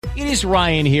It is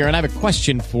Ryan here, and I have a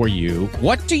question for you.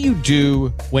 What do you do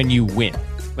when you win?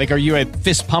 Like, are you a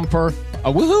fist pumper,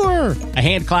 a woohooer, a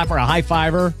hand clapper, a high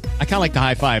fiver? I kind of like the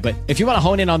high five, but if you want to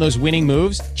hone in on those winning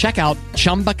moves, check out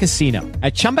Chumba Casino.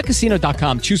 At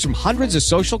ChumbaCasino.com, choose from hundreds of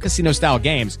social casino-style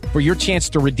games for your chance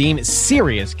to redeem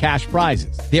serious cash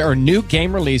prizes. There are new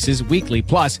game releases weekly,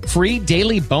 plus free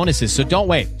daily bonuses. So don't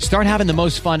wait. Start having the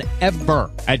most fun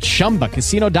ever at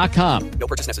ChumbaCasino.com. No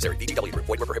purchase necessary. VGW. Void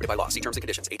where prohibited by law. See terms and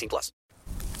conditions. 18+.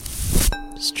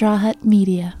 Straw Hut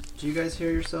Media. Do you guys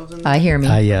hear yourselves in I hear me.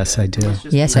 Yes, I do.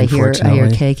 Yes, I hear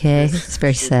KK. It's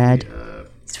very sad.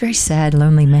 It's a very sad,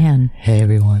 lonely man. Hey,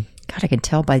 everyone. God, I can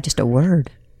tell by just a word.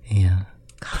 Yeah.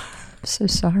 God, I'm so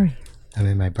sorry. I'm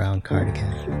in my brown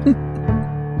cardigan.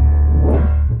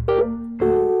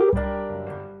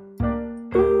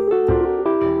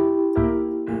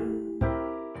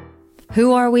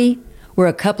 Who are we? We're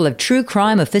a couple of true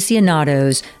crime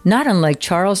aficionados, not unlike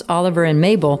Charles, Oliver, and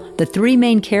Mabel, the three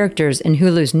main characters in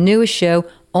Hulu's newest show,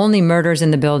 Only Murders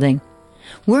in the Building.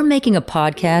 We're making a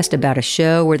podcast about a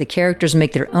show where the characters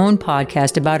make their own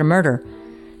podcast about a murder.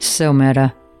 So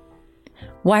meta.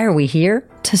 Why are we here?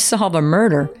 To solve a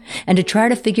murder, and to try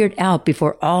to figure it out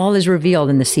before all is revealed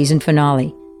in the season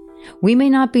finale. We may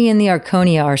not be in the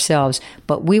Arconia ourselves,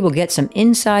 but we will get some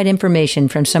inside information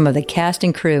from some of the cast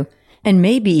and crew, and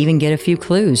maybe even get a few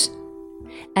clues.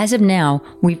 As of now,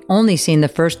 we've only seen the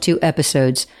first 2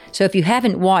 episodes, so if you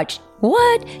haven't watched,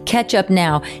 catch up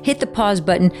now, hit the pause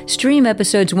button, stream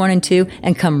episodes 1 and 2,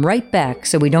 and come right back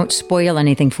so we don't spoil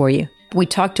anything for you. We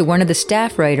talked to one of the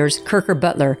staff writers, Kirker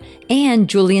Butler, and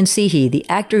Julian Cihi, the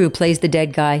actor who plays the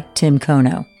dead guy, Tim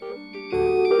Kono.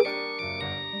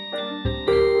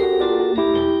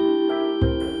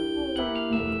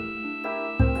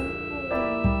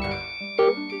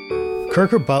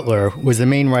 Kirker Butler was the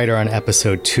main writer on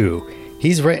episode 2.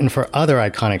 He's written for other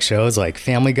iconic shows like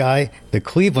Family Guy, The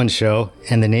Cleveland Show,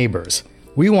 and The Neighbors.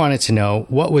 We wanted to know,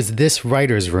 what was this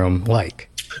writer's room like?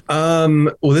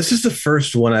 Well, this is the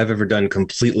first one I've ever done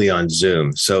completely on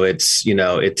Zoom. So it's been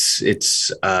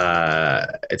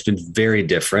very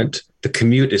different. The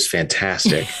commute is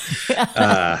fantastic.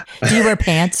 Do you wear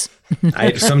pants?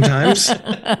 Sometimes,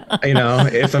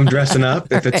 if I'm dressing up,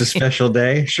 if it's a special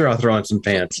day, sure, I'll throw on some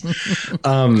pants.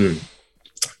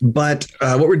 But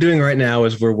what we're doing right now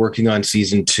is we're working on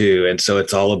season 2. And so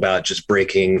it's all about just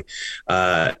breaking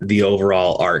the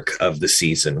overall arc of the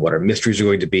season, what our mysteries are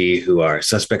going to be, who our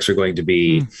suspects are going to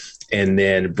be, and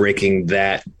then breaking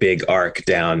that big arc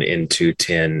down into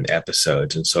 10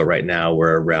 episodes. And so right now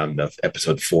we're around the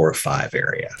episode 4 or 5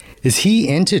 area. Is he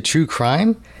into true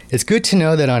crime? It's good to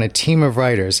know that on a team of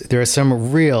writers, there are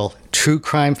some real true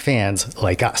crime fans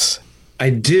like us. I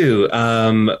do.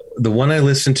 The one I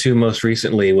listened to most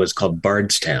recently was called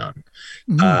Bardstown,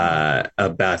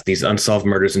 about these unsolved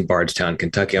murders in Bardstown,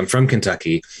 Kentucky. I'm from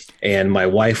Kentucky, and my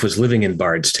wife was living in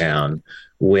Bardstown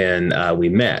when we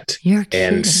met. You're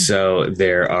kidding. And so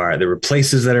there were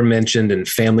places that are mentioned and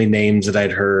family names that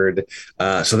I'd heard.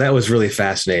 So that was really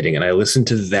fascinating. And I listened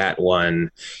to that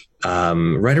one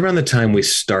right around the time we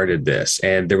started this.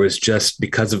 And there was just,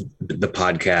 because of the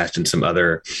podcast and some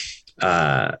other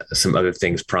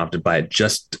things prompted by it,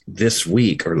 just this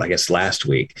week, or I guess last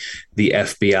week, the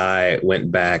FBI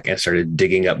went back and started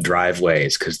digging up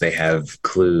driveways because they have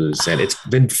clues. And it's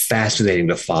been fascinating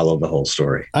to follow the whole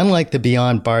story. Unlike the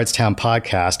Beyond Bardstown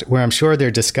podcast, where I'm sure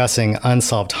they're discussing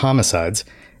unsolved homicides,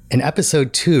 in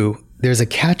episode 2, there's a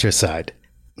catchercide.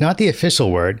 Not the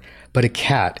official word, but a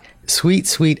cat. Sweet,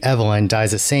 sweet Evelyn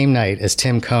dies the same night as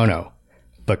Tim Kono.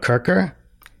 But Kirker,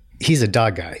 he's a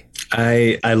dog guy.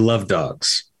 I love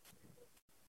dogs.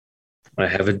 I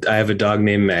have a dog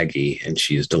named Maggie, and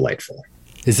she's delightful.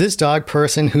 Is this dog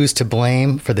person who's to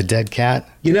blame for the dead cat?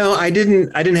 I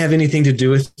didn't have anything to do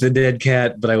with the dead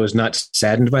cat, but I was not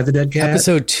saddened by the dead cat.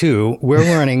 Episode 2, we're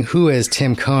learning who is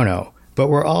Tim Kono, but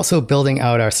we're also building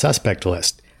out our suspect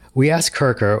list. We asked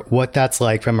Kirker what that's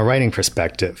like from a writing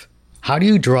perspective. How do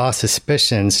you draw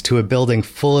suspicions to a building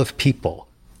full of people?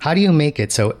 How do you make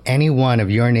it so any one of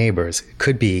your neighbors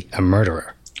could be a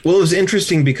murderer? Well, it was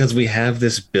interesting because we have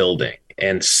this building.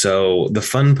 And so the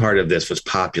fun part of this was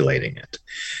populating it.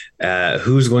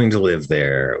 Who's going to live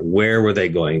there? Where were they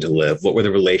going to live? What were the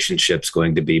relationships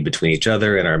going to be between each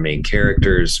other and our main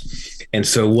characters? And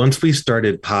so once we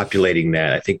started populating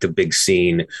that, I think the big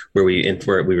scene where we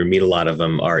meet a lot of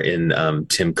them are in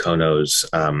Tim Kono's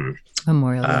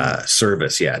Memorial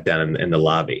service, down in the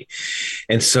lobby.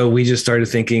 And so we just started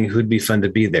thinking who'd be fun to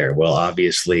be there. Well,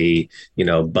 obviously,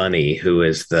 Bunny, who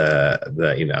is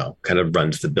the kind of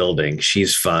runs the building,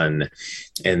 she's fun.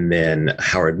 And then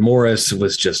Howard Morris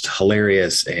was just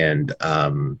hilarious. And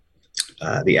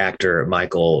the actor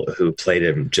Michael, who played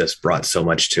him, just brought so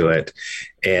much to it.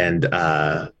 And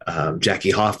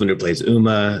Jackie Hoffman, who plays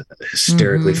Uma,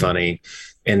 hysterically funny.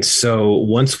 And so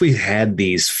once we had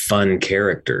these fun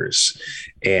characters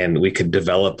and we could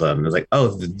develop them, it was like, oh,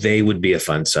 they would be a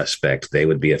fun suspect. They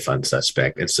would be a fun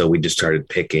suspect. And so we just started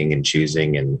picking and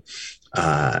choosing. And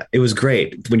it was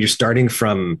great when you're starting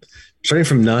from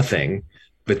nothing,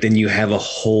 but then you have a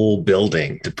whole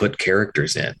building to put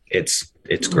characters in. It's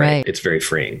great. Right. It's very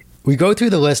freeing. We go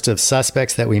through the list of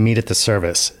suspects that we meet at the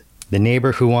service. The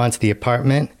neighbor who wants the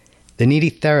apartment, the needy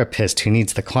therapist who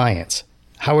needs the clients,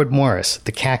 Howard Morris,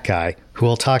 the cat guy, who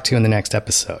we'll talk to in the next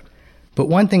episode. But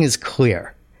one thing is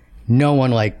clear. No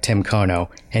one liked Tim Kono,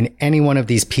 and any one of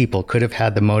these people could have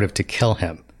had the motive to kill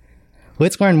him.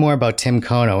 Let's learn more about Tim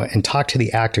Kono and talk to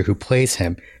the actor who plays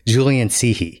him, Julian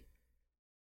Cihi.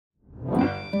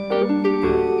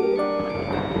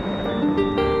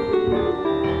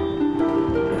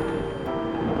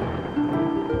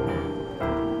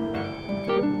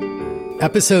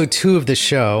 Episode 2 of the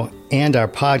show and our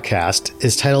podcast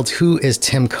is titled Who is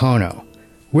Tim Kono?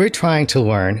 We're trying to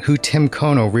learn who Tim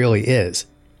Kono really is.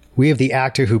 We have the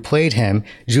actor who played him,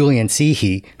 Julian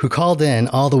Cihi, who called in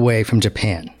all the way from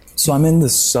Japan. So I'm in the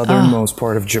southernmost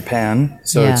part of Japan.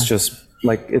 So it's just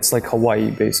it's like Hawaii,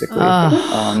 basically.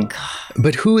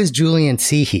 But who is Julian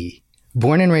Cihi?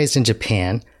 Born and raised in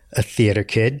Japan, a theater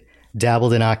kid,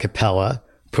 dabbled in a cappella,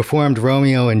 performed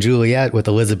Romeo and Juliet with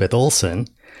Elizabeth Olsen.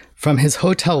 From his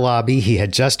hotel lobby, he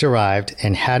had just arrived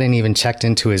and hadn't even checked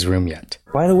into his room yet.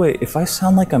 By the way, if I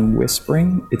sound like I'm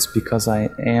whispering, it's because I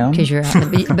am. Because you're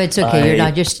but it's okay. You're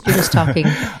not just, you're just talking.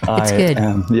 It's good.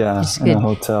 It's in a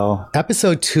hotel.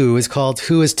 Episode 2 is called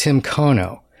Who is Tim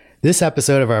Kono? This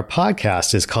episode of our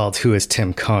podcast is called Who is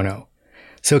Tim Kono?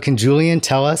 So can Julian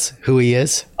tell us who he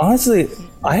is? Honestly,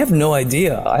 I have no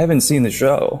idea. I haven't seen the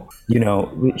show.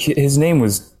 His name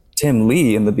was Tim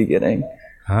Lee in the beginning.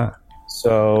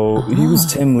 So he was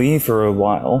Tim Lee for a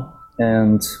while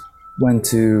and went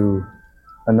to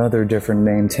another different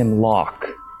name, Tim Locke,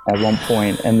 at one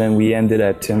point. And then we ended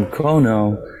at Tim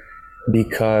Kono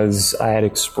because I had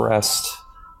expressed,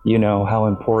 how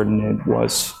important it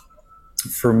was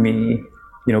for me,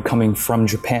 coming from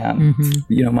Japan,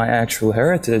 my actual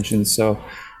heritage. And so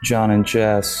John and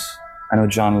Jess, I know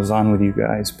John was on with you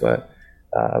guys, but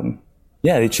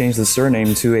they changed the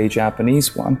surname to a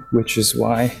Japanese one, which is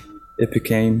why it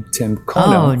became Tim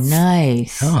Kono. Oh,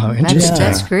 nice. Oh, interesting.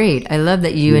 That's great. I love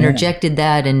that you interjected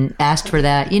that and asked for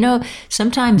that.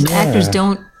 Sometimes actors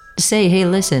don't say, hey,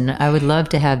 listen, I would love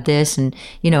to have this. And,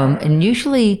 and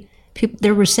usually people,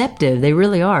 they're receptive. They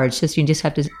really are. It's just, you just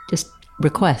have to just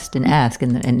request and ask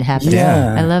and have it.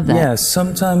 Yeah. I love that. Yeah,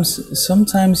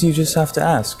 sometimes you just have to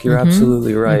ask. You're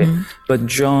absolutely right. But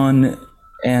John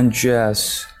and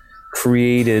Jess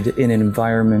created an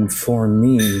environment for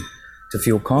me to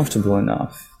feel comfortable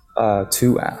enough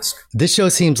to ask. This show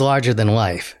seems larger than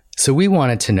life, so we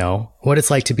wanted to know what it's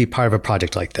like to be part of a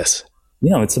project like this.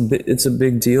 It's a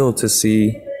big deal to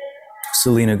see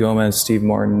Selena Gomez, Steve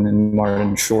Martin, and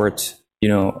Martin Short,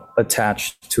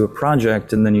 attached to a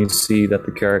project, and then you see that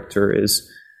the character is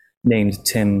named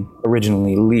Tim,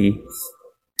 originally Lee,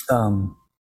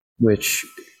 which,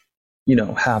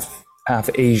 half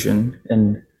Asian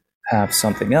and half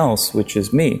something else, which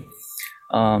is me.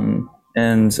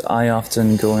 And I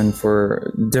often go in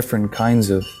for different kinds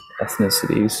of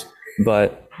ethnicities,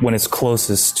 but when it's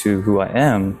closest to who I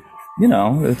am,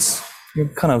 it's you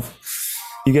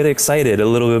get excited a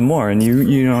little bit more, and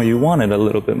you want it a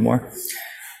little bit more.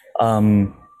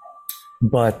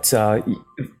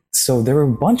 So there were a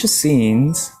bunch of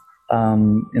scenes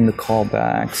in the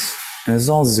callbacks, and it's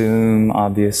all Zoom,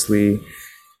 obviously.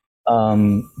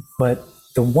 But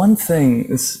the one thing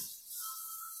is,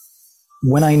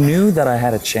 when I knew that I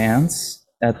had a chance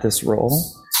at this role,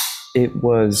 it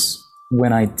was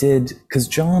when I did, because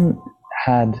John,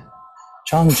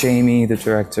 Jamie, the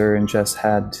director, and Jess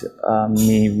had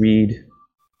me read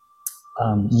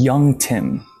Young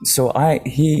Tim. So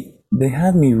they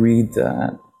had me read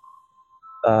that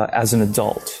as an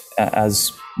adult,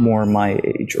 as more my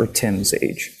age or Tim's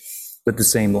age, with the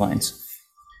same lines.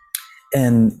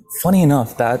 And funny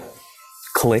enough, that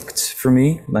clicked for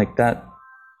me, that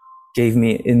gave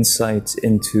me insight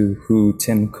into who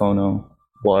Tim Kono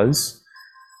was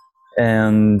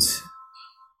and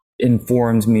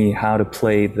informed me how to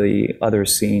play the other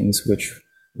scenes, which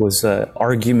was a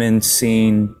argument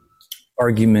scene,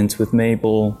 argument with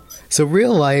Mabel. So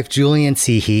real life Julian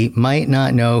Cihi might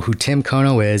not know who Tim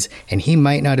Kono is, and he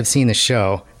might not have seen the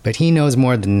show, but he knows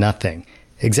more than nothing.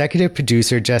 Executive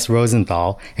producer Jess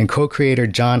Rosenthal and co-creator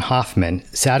John Hoffman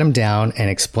sat him down and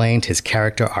explained his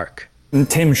character arc.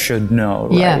 Tim should know,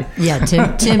 right? Yeah.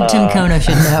 Tim Kono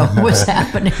should know what's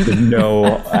happening. To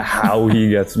know how he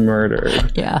gets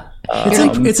murdered. Yeah.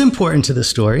 It's important to the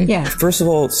story. Yeah. First of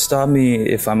all, stop me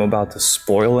if I'm about to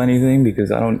spoil anything, because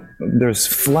there's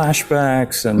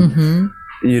flashbacks and,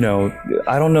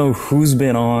 I don't know who's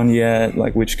been on yet,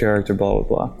 like which character, blah,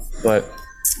 blah, blah. But,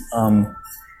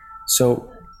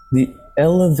 so the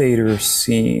elevator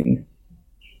scene,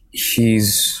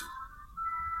 he's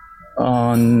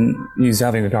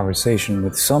having a conversation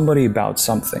with somebody about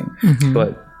something,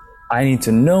 but I need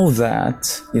to know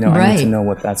that, I need to know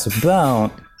what that's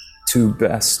about to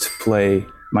best play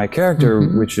my character,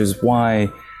 which is why,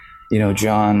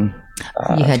 John,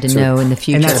 you had to know in the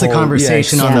future. And that's the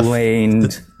conversation on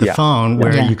the phone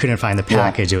where you couldn't find the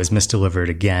package. It was misdelivered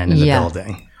again in the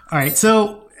building. All right.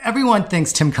 So everyone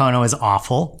thinks Tim Kono is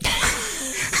awful.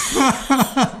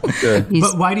 Good.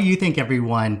 But why do you think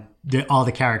all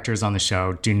the characters on the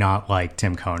show do not like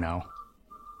Tim Kono?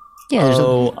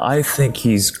 Yeah, I think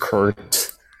he's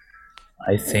curt.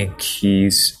 I think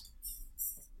he's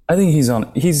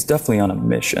definitely on a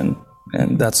mission,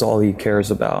 and that's all he cares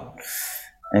about.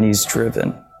 And he's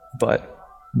driven, but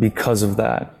because of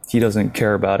that, he doesn't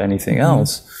care about anything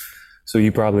else. So he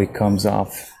probably comes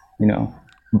off,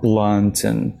 blunt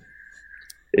and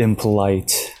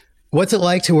impolite. What's it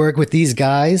like to work with these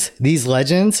guys, these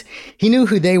legends? He knew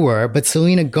who they were, but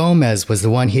Selena Gomez was the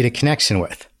one he had a connection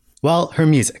with. Well, her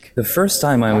music. The first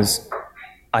time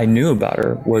I knew about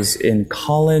her was in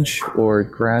college or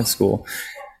grad school.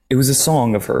 It was a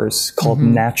song of hers called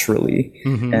Naturally.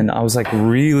 And I was like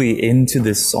really into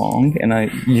this song, and I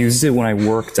used it when I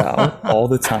worked out all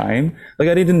the time. Like,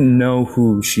 I didn't know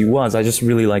who she was. I just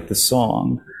really liked the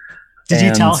song. Did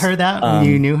you tell her that when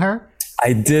you knew her?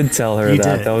 I did tell her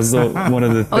that. Did. That was one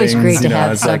of the things. Always great to have I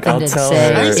was like, something I'll to tell say.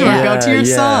 her. Nice to work out to your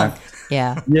song.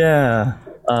 Yeah. Yeah.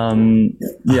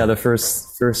 The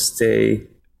first day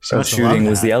of shooting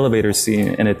was the elevator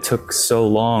scene, and it took so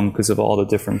long because of all the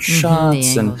different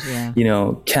shots the angles,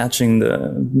 and catching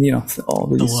the all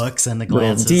these The looks and the little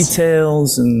glances.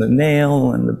 details and the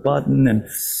nail and the button, and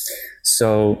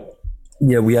so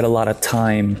we had a lot of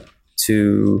time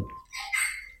to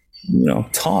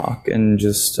talk and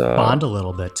just bond a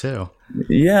little bit too.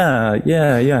 Yeah,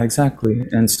 exactly.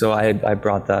 And so I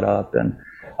brought that up, and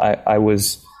I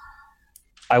wasn't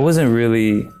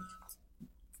really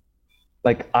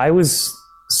like, I was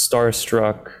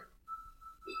starstruck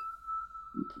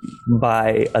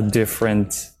by a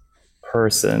different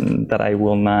person that I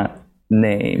will not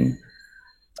name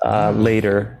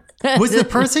later. Was the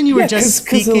person you were just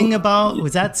speaking about,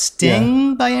 was that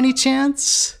Sting by any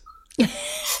chance?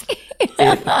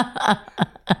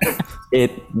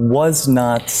 It was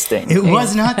not Sting. It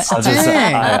was not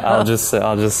Sting. I'll just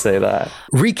say that.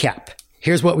 Recap.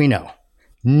 Here's what we know.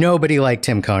 Nobody liked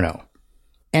Tim Kono.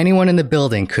 Anyone in the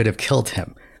building could have killed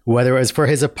him, whether it was for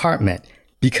his apartment,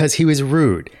 because he was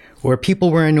rude, or people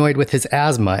were annoyed with his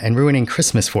asthma and ruining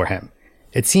Christmas for him.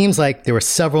 It seems like there were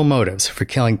several motives for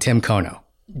killing Tim Kono.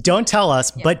 Don't tell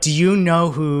us, but do you know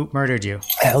who murdered you?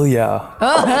 Hell yeah.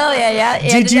 Oh, hell yeah.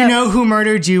 Did you know who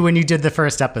murdered you when you did the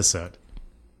first episode?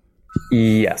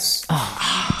 Yes.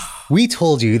 We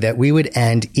told you that we would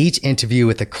end each interview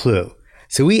with a clue.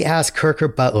 So we asked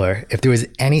Kirker Butler if there was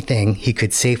anything he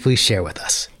could safely share with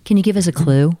us. Can you give us a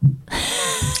clue?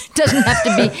 Doesn't have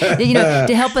to be,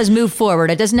 to help us move forward.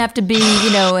 It doesn't have to be,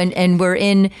 and we're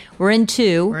in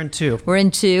two. We're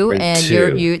in two. And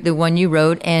you're the one you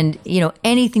wrote, and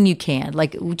anything you can.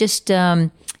 Like, just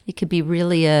it could be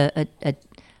really a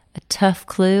tough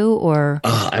clue, or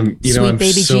I'm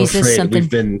baby so Jesus, afraid. something. We've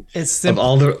been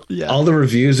all the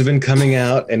reviews have been coming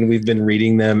out, and we've been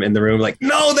reading them in the room. Like,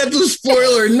 no, that's a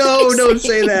spoiler. No, don't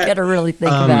say that. You got to really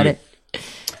think about it.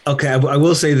 Okay, I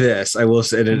will say this. I will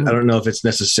say that I don't know if it's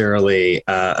necessarily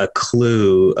a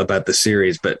clue about the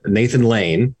series, but Nathan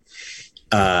Lane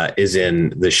is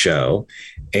in the show,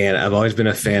 and I've always been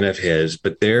a fan of his.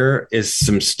 But there is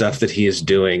some stuff that he is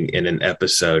doing in an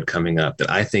episode coming up that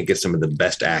I think is some of the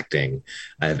best acting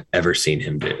I've ever seen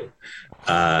him do.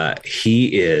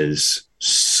 He is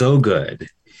so good,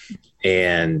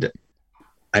 and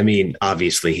I mean,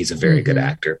 obviously he's a very good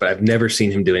actor, but I've never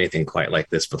seen him do anything quite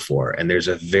like this before. And there's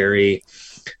a very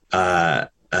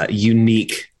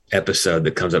unique episode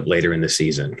that comes up later in the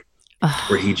season.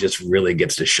 where he just really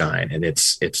gets to shine. And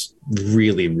it's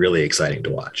really, really exciting to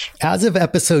watch. As of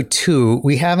episode 2,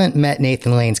 we haven't met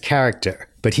Nathan Lane's character,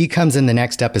 but he comes in the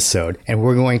next episode, and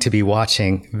we're going to be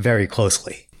watching very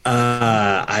closely.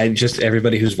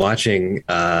 Everybody who's watching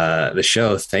the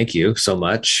show, thank you so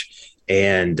much.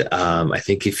 And I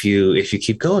think if you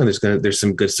keep going, there's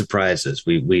some good surprises.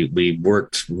 We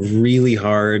worked really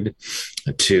hard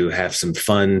to have some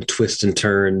fun twists and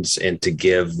turns and to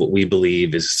give what we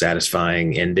believe is a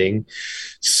satisfying ending.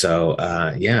 So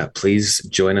please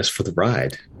join us for the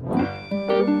ride.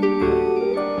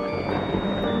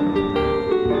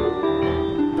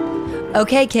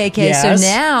 Okay, KK. Yes. So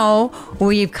now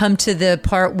we've come to the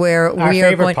part where our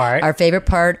favorite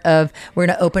part of we're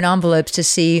going to open envelopes to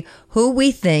see who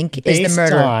we think is the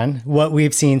murderer. Based on what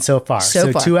we've seen so far.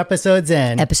 So 2 episodes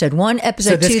in. Episode 1,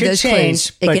 episode 2, this could those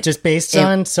change, clues. but just based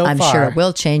on so I'm far. sure it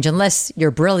will change unless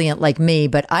you're brilliant like me,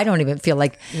 but I don't even feel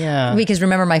like... Yeah. Because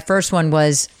remember, my first one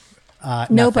was...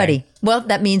 nobody. Nothing. Well,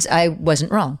 that means I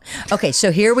wasn't wrong. Okay,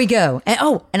 so here we go.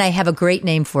 And I have a great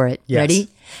name for it. Yes. Ready?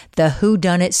 The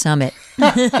Whodunit Summit.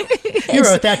 You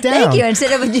wrote that down. Thank you.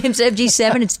 Instead of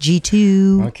G7, it's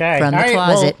G2. Okay. From the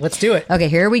closet. Well, let's do it. Okay,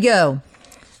 here we go.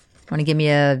 Want to give me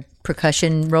a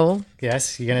percussion roll?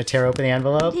 Yes. You're going to tear open the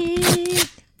envelope?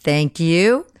 Thank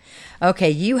you. Okay,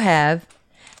 you have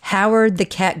Howard the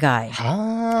Cat Guy.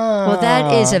 Ah. Well,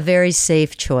 that is a very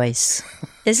safe choice.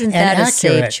 Isn't that a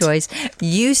safe choice?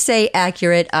 You say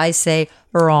accurate, I say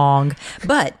wrong.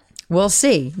 But we'll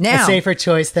see. Now, a safer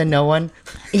choice than no one?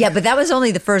 Yeah, but that was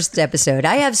only the first episode.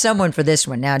 I have someone for this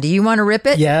one. Now, do you want to rip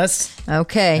it? Yes.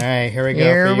 Okay. All right, here we go.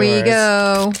 Here we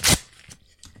go.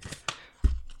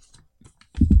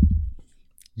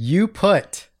 You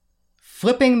put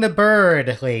Flipping the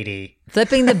Bird Lady.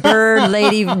 Flipping the Bird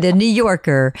Lady, the New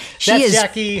Yorker. That's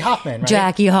Jackie Hoffman, right?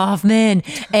 Jackie Hoffman.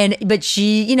 But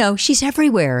she, she's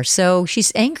everywhere. So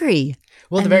she's angry.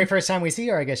 Well, the very first time we see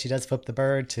her, I guess she does flip the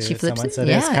bird to someone. It, so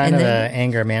there's kind of an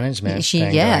anger management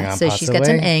thing going on, so possibly. She's got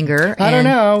some anger. I don't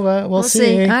know. We'll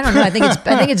see. I don't know. I think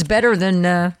it's better than,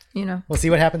 We'll see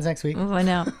what happens next week. We'll find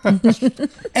out.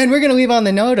 And we're going to leave on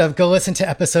the note of go listen to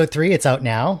episode 3. It's out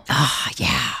now.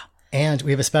 Yeah. And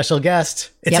we have a special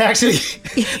guest. It's actually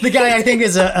the guy I think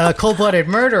is a cold-blooded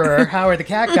murderer, Howard the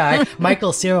Cat Guy.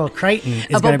 Michael Cyril Crichton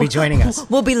is going to be joining us.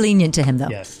 We'll be lenient to him, though.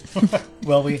 Yes.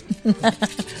 Will we?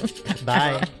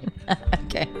 Bye.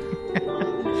 Okay.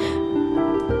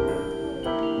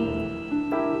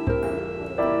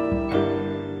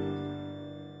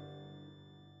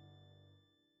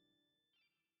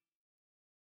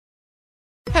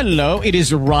 Hello, it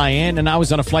is Ryan, and I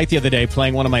was on a flight the other day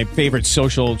playing one of my favorite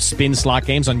social spin slot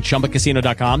games on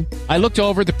ChumbaCasino.com. I looked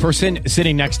over at the person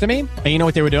sitting next to me, and you know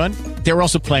what they were doing? They were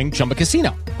also playing Chumba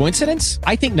Casino. Coincidence?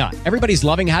 I think not. Everybody's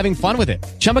loving having fun with it.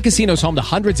 Chumba Casino is home to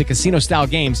hundreds of casino-style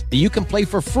games that you can play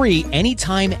for free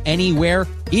anytime, anywhere,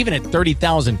 even at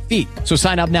 30,000 feet. So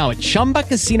sign up now at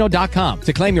ChumbaCasino.com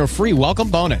to claim your free welcome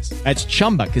bonus. That's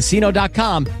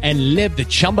ChumbaCasino.com and live the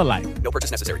Chumba life. No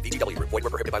purchase necessary. VGW. Void where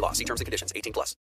prohibited by law. See terms and conditions. 18+.